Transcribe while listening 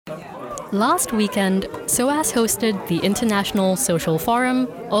Last weekend, SOAS hosted the International Social Forum,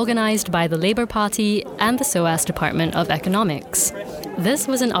 organized by the Labour Party and the SOAS Department of Economics. This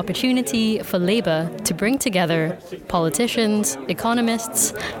was an opportunity for Labour to bring together politicians,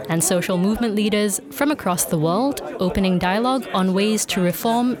 economists, and social movement leaders from across the world, opening dialogue on ways to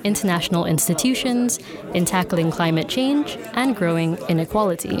reform international institutions in tackling climate change and growing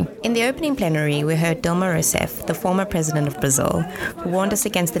inequality. In the opening plenary, we heard Dilma Rousseff, the former president of Brazil, who warned us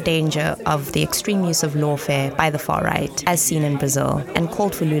against the danger of the extreme use of lawfare by the far right, as seen in Brazil, and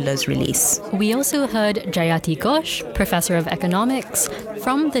called for Lula's release. We also heard Jayati Ghosh, professor of economics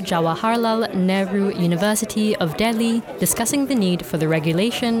from the Jawaharlal Nehru University of Delhi, discussing the need for the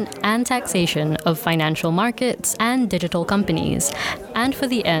regulation and taxation of financial markets and digital companies, and for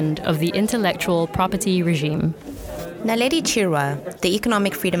the end of the intellectual property regime. Naledi Chirwa, the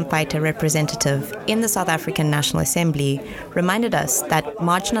economic freedom fighter representative in the South African National Assembly, reminded us that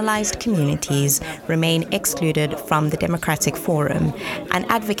marginalized communities remain excluded from the Democratic Forum and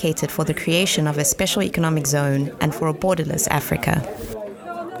advocated for the creation of a special economic zone and for a borderless Africa.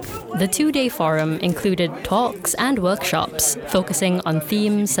 The two-day forum included talks and workshops focusing on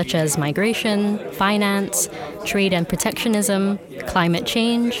themes such as migration, finance, trade and protectionism, climate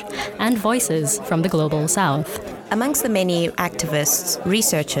change, and voices from the Global South. Amongst the many activists,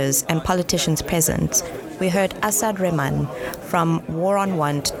 researchers, and politicians present, we heard Asad Rehman from War on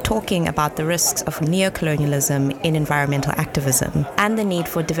Want talking about the risks of neocolonialism in environmental activism and the need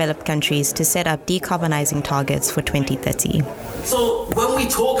for developed countries to set up decarbonizing targets for 2030. So when we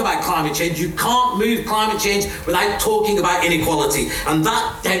talk about climate change, you can't move climate change without talking about inequality. And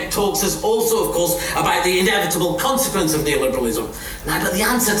that then talks us also, of course, about the inevitable consequence of neoliberalism. Now, but the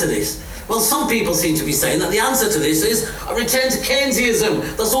answer to this, well, some people seem to be saying that the answer to this is a return to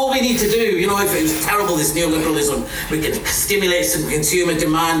Keynesianism. That's all we need to do. You know, if it was terrible, this neoliberalism, we can stimulate some consumer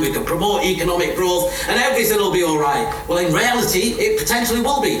demand, we can promote economic growth, and everything will be all right. Well, in reality, it potentially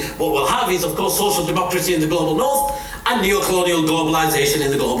will be. What we'll have is, of course, social democracy in the global north and neocolonial globalization in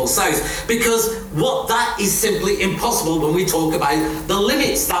the global south. Because what that is simply impossible when we talk about the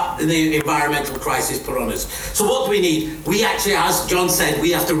limits that the environmental crisis put on us. So what do we need? We actually, as John said, we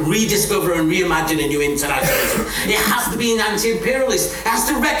have to rediscover and reimagine a new internationalism. It has to be an anti-imperialist. It has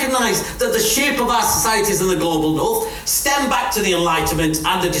to recognise that the shape of our societies in the global north stem back to the Enlightenment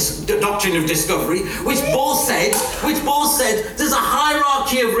and the doctrine of discovery, which both said there's a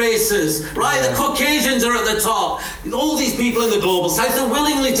hierarchy of races, right? The Caucasians are at the top. All these people in the global south are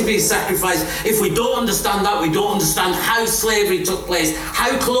willingly to be sacrificed. If we don't understand that, we don't understand how slavery took place,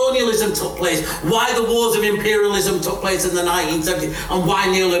 how colonialism took place, why the wars of imperialism took place in the 1970s, and why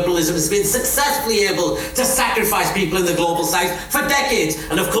neoliberalism has been successfully able to sacrifice people in the global south for decades.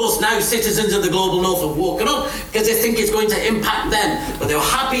 And of course now citizens of the global north have woken up because they think it's going to impact them. But they were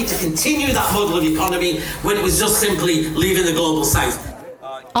happy to continue that model of economy when it was just simply leaving the global south.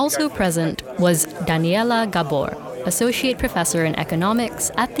 Also present was Daniela Gabor, Associate Professor in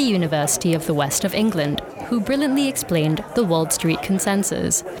Economics at the University of the West of England, who brilliantly explained the Wall Street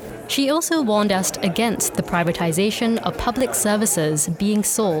consensus. She also warned us against the privatization of public services being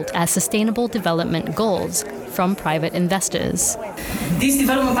sold as sustainable development goals from private investors. This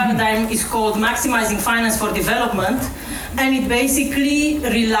development paradigm is called maximizing finance for development, and it basically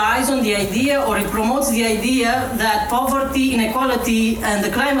relies on the idea, or it promotes the idea, that poverty, inequality, and the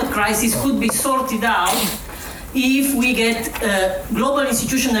climate crisis could be sorted out if we get global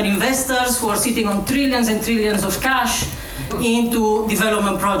institutional investors who are sitting on trillions and trillions of cash into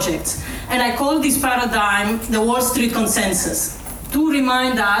development projects. And I call this paradigm the Wall Street consensus, to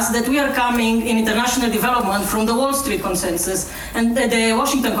remind us that we are coming in international development from the Wall Street consensus and the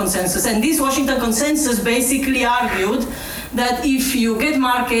Washington consensus. And this Washington consensus basically argued that if you get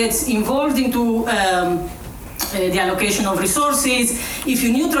markets involved into the allocation of resources, if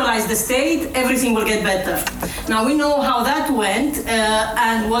you neutralize the state, everything will get better. Now we know how that went,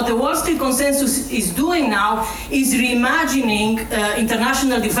 and what the Wall Street consensus is doing now is reimagining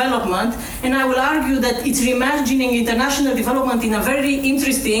international development, and I will argue that it's reimagining international development in a very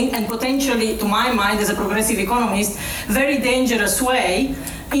interesting and potentially, to my mind as a progressive economist, very dangerous way,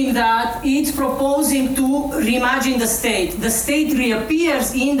 in that it's proposing to reimagine the state. The state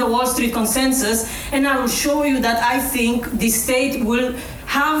reappears in the Wall Street consensus, and I will show you that I think the state will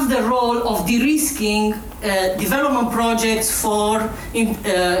have the role of de-risking development projects for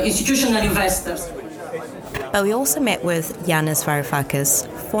institutional investors. But we also met with Yanis Varoufakis,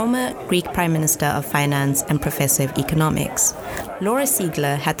 former Greek Prime Minister of Finance and Professor of Economics. Laura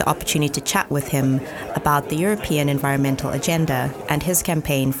Siegler had the opportunity to chat with him about the European environmental agenda and his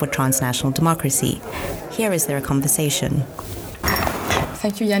campaign for transnational democracy. Here is their conversation.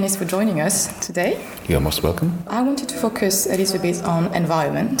 Thank you, Yanis, for joining us today. You're most welcome. I wanted to focus a little bit on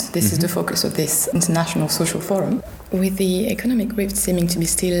environment. This is the focus of this International Social Forum. With the economic rift seeming to be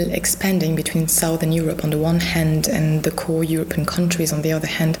still expanding between Southern Europe on the one hand and the core European countries on the other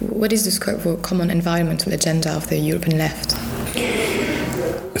hand, what is the scope for a common environmental agenda of the European left?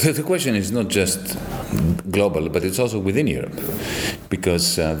 So the question is not just global, but it's also within Europe,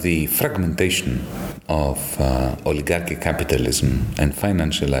 because the fragmentation of oligarchic capitalism and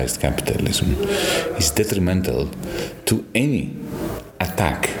financialized capitalism is detrimental to any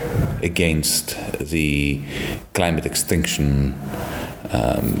attack against the climate extinction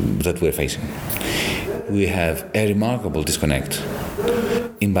that we're facing. We have a remarkable disconnect,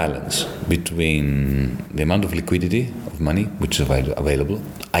 imbalance between the amount of liquidity of money which is available,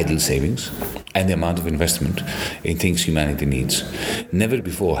 idle savings, and the amount of investment in things humanity needs. Never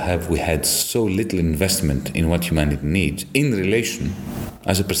before have we had so little investment in what humanity needs in relation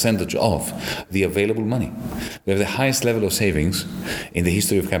as a percentage of the available money. We have the highest level of savings in the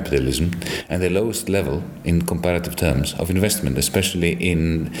history of capitalism and the lowest level in comparative terms of investment, especially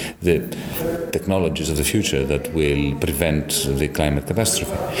in the technologies of the future that will prevent the climate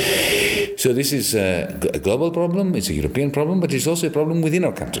catastrophe. So this is a global problem, it's a European problem, but it's also a problem within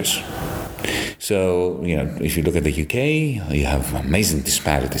our countries. So, if you look at the UK, you have amazing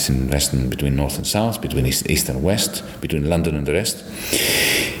disparities in investment between North and South, between East and West, between London and the rest.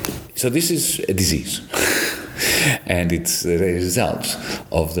 So this is a disease. And it's the result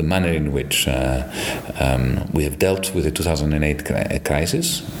of the manner in which we have dealt with the 2008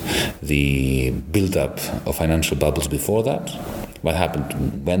 crisis, the build-up of financial bubbles before that, what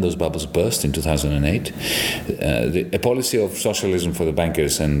happened when those bubbles burst in 2008, a policy of socialism for the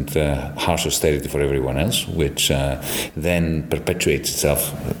bankers and harsh austerity for everyone else, which then perpetuates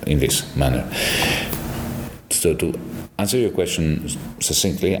itself in this manner. So to answer your question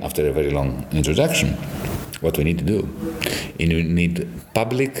succinctly after a very long introduction, what we need to do is we need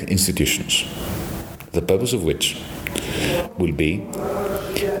public institutions, the purpose of which will be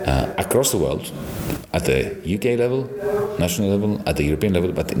across the world, at the UK level, national level, at the European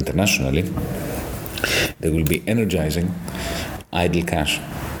level, but internationally, they will be energizing idle cash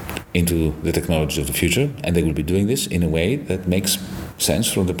into the technologies of the future, and they will be doing this in a way that makes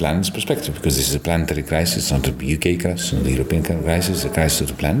sense from the planet's perspective, because this is a planetary crisis, it's not a UK crisis, not a European crisis, it's a crisis of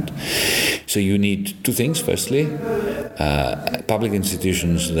the planet. So you need two things. Firstly, public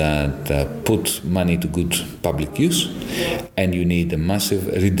institutions that put money to good public use, and you need a massive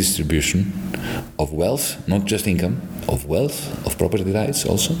redistribution of wealth, not just income, of wealth, of property rights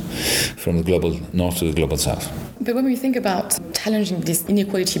also, from the global north to the global south. But when we think about challenging this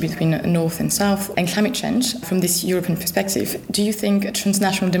inequality between North and South and climate change from this European perspective, do you think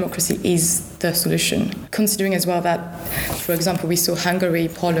transnational democracy is the solution? Considering as well that, for example, we saw Hungary,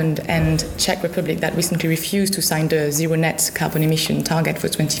 Poland and Czech Republic that recently refused to sign the zero net carbon emission target for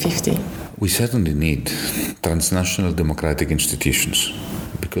 2050. We certainly need transnational democratic institutions,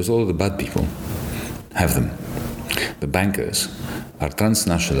 because all the bad people have them. The bankers are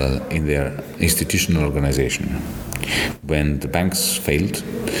transnational in their institutional organization. When the banks failed,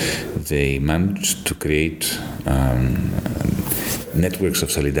 they managed to create networks of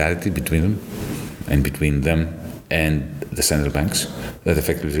solidarity between them and the central banks that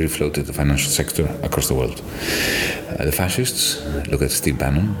effectively refloated the financial sector across the world. The fascists, look at Steve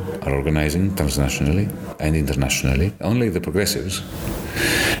Bannon, are organizing transnationally and internationally. Only the progressives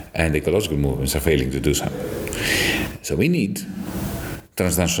and the ecological movements are failing to do so. So we need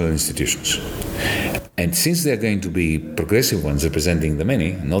transnational institutions. And since they're going to be progressive ones representing the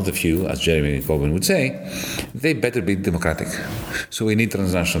many, not the few, as Jeremy Corbyn would say, they better be democratic. So we need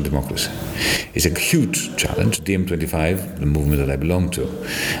transnational democracy. It's a huge challenge. DiEM25, the movement that I belong to,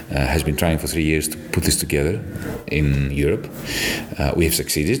 has been trying for 3 years to put this together in Europe. We have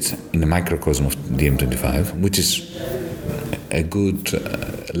succeeded in the microcosm of DiEM25, which is a good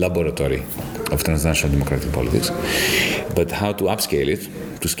laboratory of transnational democratic politics. But how to upscale it,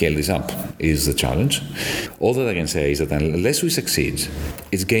 to scale this up, is the challenge. All that I can say is that unless we succeed,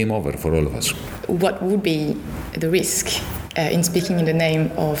 it's game over for all of us. What would be the risk in speaking in the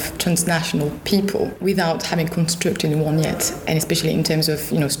name of transnational people without having constructed one yet, and especially in terms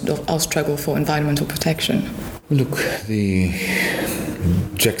of our struggle for environmental protection? Look, the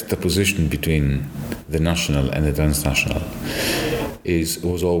juxtaposition between the national and the transnational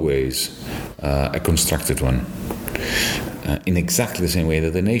was always a constructed one, in exactly the same way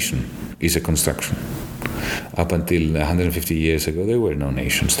that the nation is a construction. Up until 150 years ago, there were no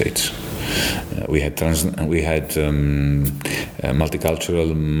nation states. We had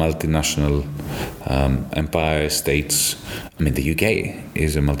multicultural, multinational empire states. I mean, the UK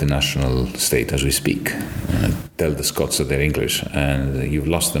is a multinational state as we speak. Tell the Scots that they're English, and you've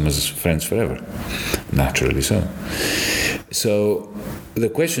lost them as friends forever. Naturally so. So the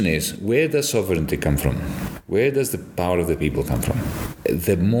question is, where does sovereignty come from? Where does the power of the people come from?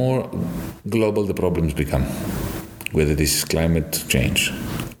 The more global the problems become, whether this is climate change,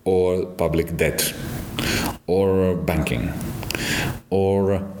 or public debt, or banking,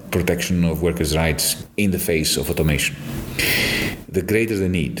 or protection of workers' rights in the face of automation, the greater the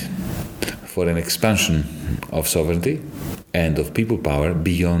need for an expansion of sovereignty and of people power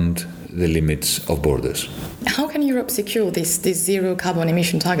beyond the limits of borders. How can Europe secure this zero carbon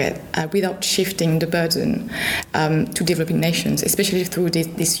emission target without shifting the burden to developing nations, especially through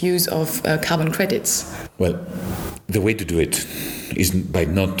this use of carbon credits? Well, the way to do it is by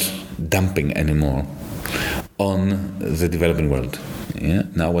not dumping anymore on the developing world. Yeah?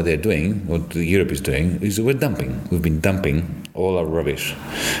 Now what they're doing, what Europe is doing, is we're dumping. We've been dumping all our rubbish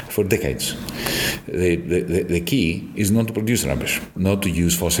for decades. The key is not to produce rubbish, not to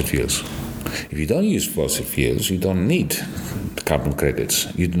use fossil fuels. If you don't use fossil fuels, you don't need carbon credits.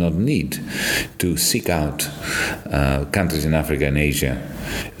 You do not need to seek out countries in Africa and Asia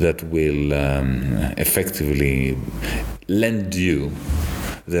that will effectively lend you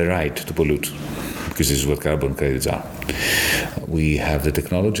the right to pollute, because this is what carbon credits are. We have the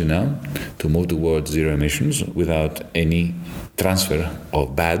technology now to move towards zero emissions without any transfer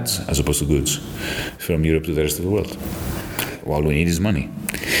of bads as opposed to goods from Europe to the rest of the world. All we need is money.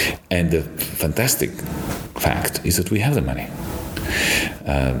 And the fantastic fact is that we have the money.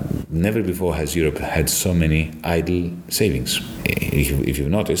 Never before has Europe had so many idle savings. If you've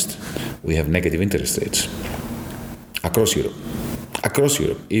noticed, we have negative interest rates across Europe. Across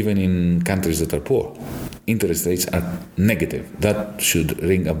Europe, even in countries that are poor, interest rates are negative. That should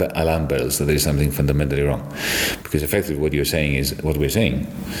ring alarm bells that there is something fundamentally wrong. Because effectively what you're saying is, what we're saying,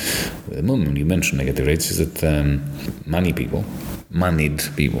 the moment you mention negative rates, is that moneyed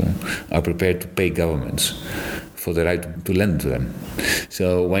people are prepared to pay governments for the right to lend to them.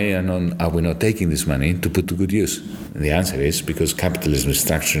 So why are we not taking this money to put to good use? And the answer is because capitalism is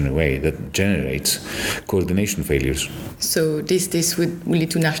structured in a way that generates coordination failures. So this would lead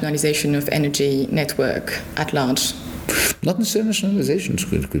to nationalization of energy network at large? Not necessarily nationalization,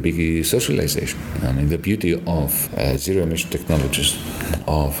 it could be socialization. I mean, the beauty of zero-emission technologies,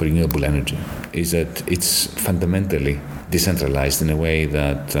 of renewable energy, is that it's fundamentally decentralized in a way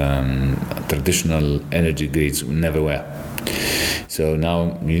that traditional energy grids never were. So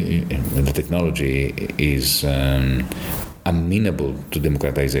now the technology is amenable to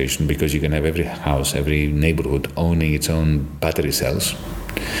democratization, because you can have every house, every neighborhood owning its own battery cells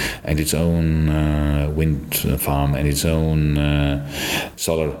and its own wind farm and its own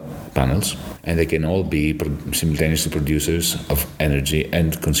solar panels, and they can all be simultaneously producers of energy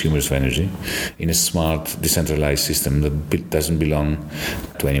and consumers of energy in a smart, decentralized system that doesn't belong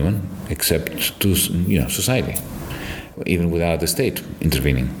to anyone except to society, even without the state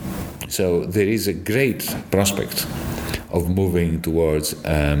intervening. So there is a great prospect of moving towards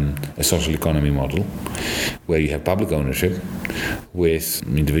a social economy model where you have public ownership with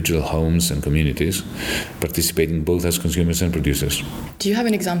individual homes and communities participating both as consumers and producers. Do you have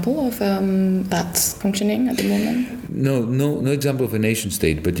an example of that functioning at the moment? No example of a nation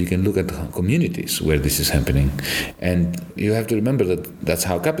state, but you can look at communities where this is happening. And you have to remember that that's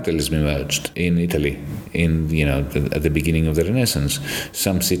how capitalism emerged in Italy at the beginning of the Renaissance.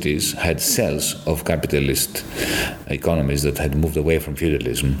 Some cities had cells of capitalist economies that had moved away from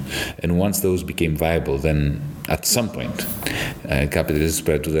feudalism, and once those became viable, then at some point capitalism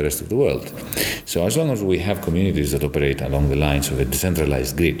spread to the rest of the world. So as long as we have communities that operate along the lines of a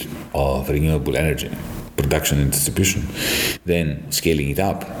decentralized grid of renewable energy production and distribution, then scaling it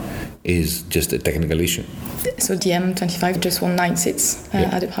up is just a technical issue. So DiEM25 just won 9 seats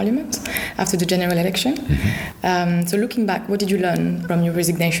at the parliament after the general election. Mm-hmm. So looking back, what did you learn from your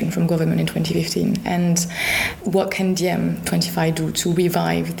resignation from government in 2015? And what can DiEM25 do to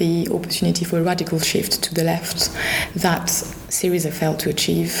revive the opportunity for a radical shift to the left that Syriza failed to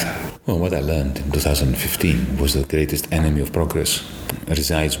achieve? Well, what I learned in 2015 was the greatest enemy of progress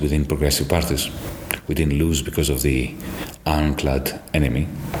resides within progressive parties. We didn't lose because of the ironclad enemy.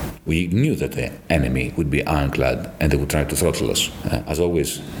 We knew that the enemy would be ironclad and they would try to throttle us. As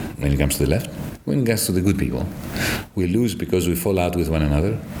always, when it comes to the left, when it comes to the good people, we lose because we fall out with one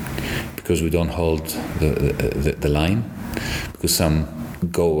another, because we don't hold the line, because some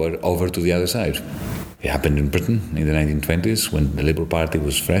go over to the other side. It happened in Britain in the 1920s when the Labour Party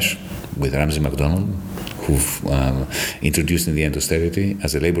was fresh. with Ramsay MacDonald, who introduced in the end austerity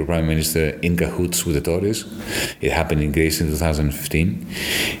as a Labour Prime Minister in cahoots with the Tories. It happened in Greece in 2015.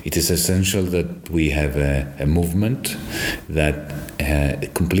 It is essential that we have a movement that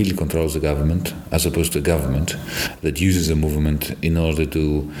completely controls the government, as opposed to a government that uses the movement in order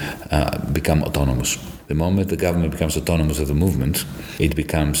to become autonomous. The moment the government becomes autonomous of the movement, it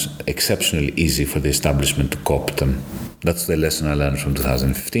becomes exceptionally easy for the establishment to co-opt them. That's the lesson I learned from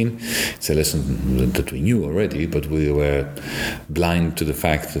 2015. It's a lesson that we knew already, but we were blind to the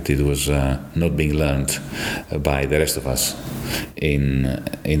fact that it was not being learned by the rest of us in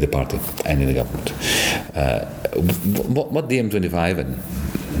the party and in the government. What the M25 and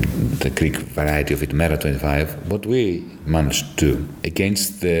the Greek variety of it, Mera25, what we managed to do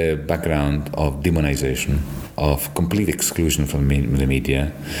against the background of demonization, of complete exclusion from the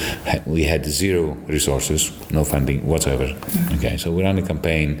media. We had zero resources, no funding whatsoever. Mm-hmm. Okay, so we ran a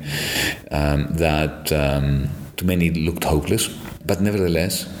campaign that to many looked hopeless, but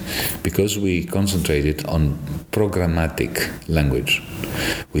nevertheless, because we concentrated on programmatic language,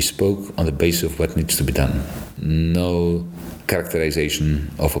 we spoke on the basis of what needs to be done. No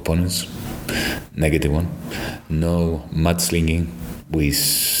characterization of opponents, negative one, no mudslinging. We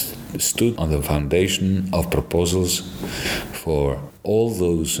stood on the foundation of proposals for all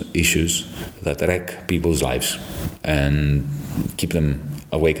those issues that wreck people's lives and keep them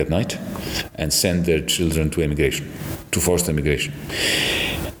awake at night and send their children to emigration, to forced emigration.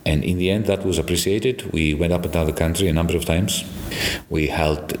 And in the end, that was appreciated. We went up and down the country a number of times. We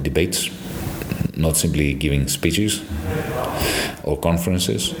held debates, not simply giving speeches or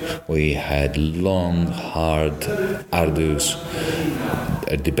conferences. We had long, hard, arduous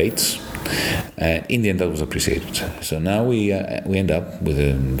debates. In the end, that was appreciated. So now we end up with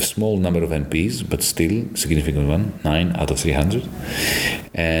a small number of MPs, but still significant one, 9 out of 300.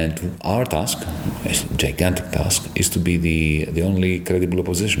 And our task, a gigantic task, is to be the only credible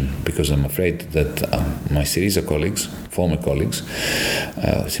opposition, because I'm afraid that my Syriza colleagues, former colleagues,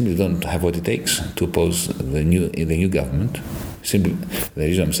 simply don't have what it takes to oppose the new government. Simply, the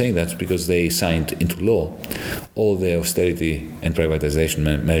reason I'm saying that is because they signed into law all the austerity and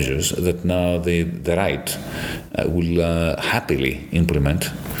privatization measures that now the right will happily implement.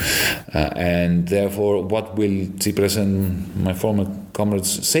 And therefore, what will Tsipras and my former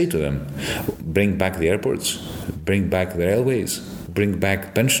comrades say to them? Bring back the airports, bring back the railways, bring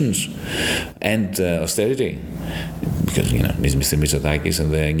back pensions and austerity. Because, Mr. Mitsotakis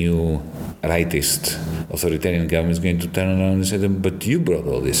and the new rightist authoritarian government is going to turn around and say to them, but you brought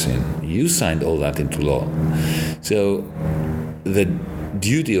all this in. You signed all that into law. So the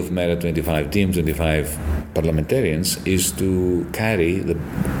duty of Mera25, DiEM25 parliamentarians is to carry the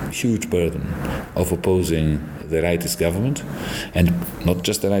huge burden of opposing the rightist government, and not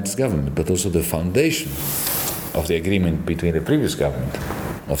just the rightist government, but also the foundation of the agreement between the previous government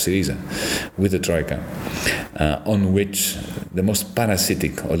of Syriza with the Troika, on which the most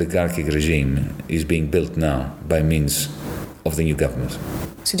parasitic oligarchic regime is being built now by means of the new government.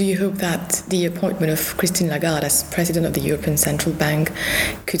 So do you hope that the appointment of Christine Lagarde as president of the European Central Bank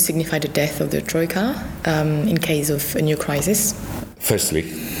could signify the death of the Troika in case of a new crisis?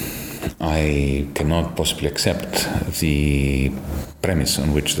 Firstly, I cannot possibly accept the premise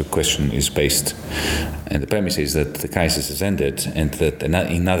on which the question is based. And the premise is that the crisis has ended and that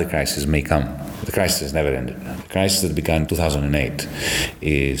another crisis may come. The crisis has never ended. The crisis that began in 2008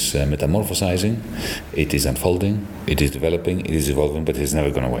 is metamorphosizing, it is unfolding, it is developing, it is evolving, but it has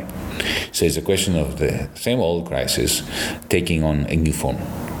never gone away. So it's a question of the same old crisis taking on a new form.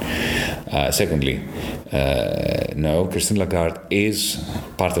 Secondly, no, Christine Lagarde is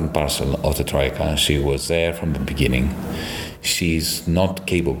part and parcel of the Troika. She was there from the beginning. She's not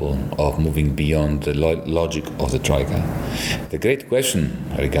capable of moving beyond the logic of the Troika. The great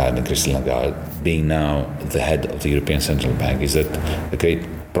question regarding Christine Lagarde, being now the head of the European Central Bank, is that the great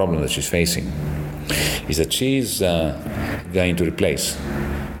problem that she's facing is that she's going to replace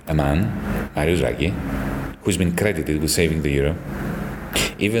a man, Mario Draghi, who's been credited with saving the euro,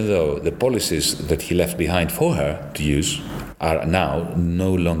 even though the policies that he left behind for her to use are now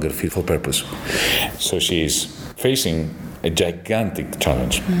no longer fit for purpose. So she is facing a gigantic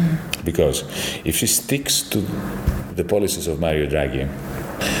challenge, because if she sticks to the policies of Mario Draghi,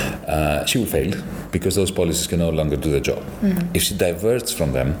 she will fail, because those policies can no longer do the job. If she diverts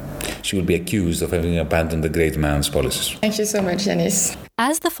from them, she will be accused of having abandoned the great man's policies. Thank you so much, Yanis.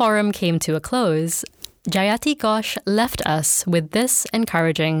 As the forum came to a close, Jayati Ghosh left us with this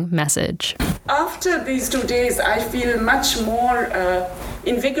encouraging message. After these 2 days, I feel much more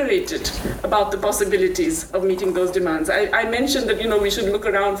invigorated about the possibilities of meeting those demands. I mentioned that, we should look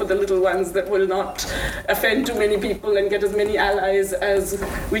around for the little ones that will not offend too many people and get as many allies as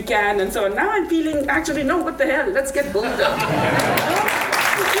we can and so on. Now I'm feeling, actually, no, what the hell, let's get bolder.